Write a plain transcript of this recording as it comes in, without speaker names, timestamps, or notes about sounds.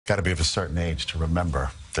Got to be of a certain age to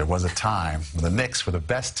remember. There was a time when the Knicks were the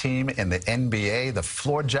best team in the NBA. The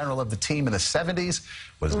floor general of the team in the 70s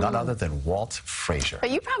was none other than Walt Frazier. But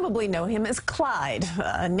you probably know him as Clyde,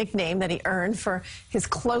 a nickname that he earned for his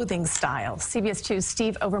clothing style. CBS 2's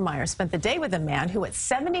Steve Overmyer spent the day with a man who at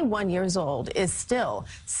 71 years old is still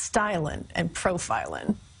styling and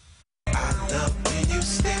profiling. I love when you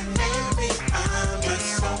stare at me. I'm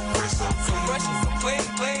just so fresh, so clean,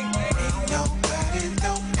 clean. Ain't nobody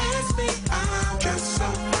don't ask me. I'm just so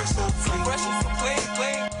fresh, so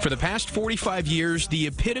clean. For the past 45 years, the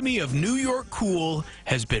epitome of New York cool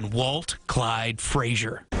has been Walt Clyde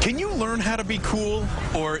Frazier. Can you learn how to be cool,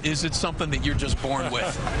 or is it something that you're just born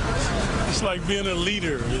with? It's like being a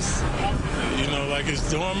leader. It's, like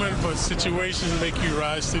it's dormant, but situations make you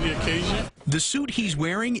rise to the occasion. The suit he's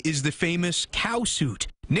wearing is the famous cow suit.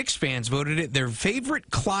 Knicks fans voted it their favorite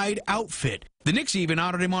Clyde outfit. The Knicks even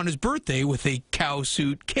honored him on his birthday with a cow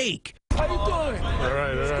suit cake. How you doing? All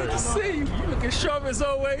right. Good to see you. You looking sharp as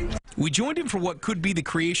always. We joined him for what could be the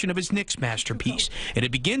creation of his Knicks masterpiece, and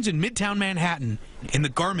it begins in Midtown Manhattan in the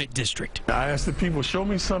Garment District. I asked the people, show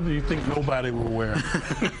me something you think nobody will wear.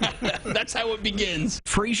 That's how it begins.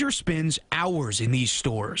 Frazier spends hours in these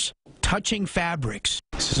stores, touching fabrics.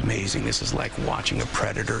 This is amazing. This is like watching a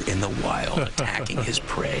predator in the wild attacking his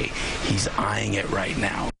prey. He's eyeing it right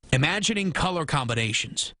now. Imagining color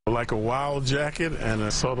combinations. Like a wild jacket and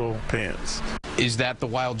a subtle pants. Is that the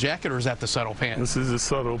wild jacket or is that the subtle pants? This is a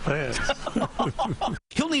subtle pants.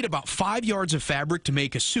 He'll need about 5 yards of fabric to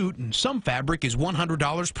make a suit, and some fabric is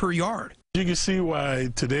 $100 per yard. You can see why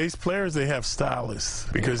today's players, they have stylists,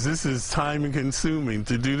 because this is time consuming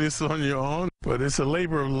to do this on your own, but it's a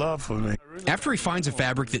labor of love for me. After he finds a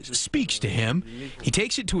fabric that speaks to him, he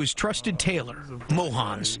takes it to his trusted tailor,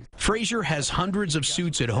 Mohan's. Frazier has hundreds of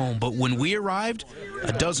suits at home, but when we arrived,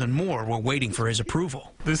 a dozen more were waiting for his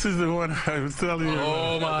approval. This is the one I was telling you about.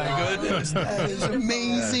 Oh my goodness, that is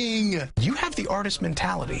amazing. You have the artist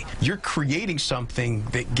mentality. You're creating something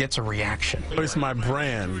that gets a reaction. It's my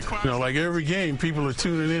brand. Like every game, people are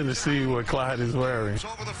tuning in to see what Clyde is wearing.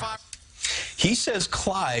 He says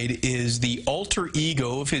Clyde is the alter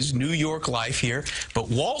ego of his New York life here, but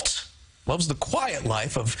Walt loves the quiet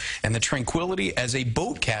life and the tranquility as a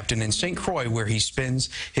boat captain in St. Croix, where he spends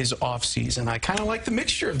his off season. I kind of like the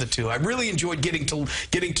mixture of the two. I really enjoyed getting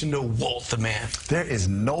to know Walt, the man. There is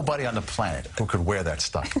nobody on the planet who could wear that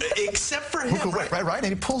stuff. Except for him. Right?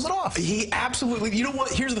 And he pulls it off. He absolutely, you know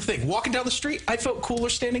what, here's the thing. Walking down the street, I felt cooler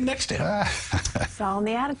standing next to him. It's all in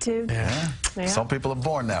the attitude. Yeah. Some people are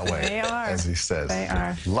born that way. They are. As he says. They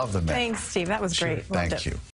are. Love the man. Thanks, Steve. That was great. Thank you.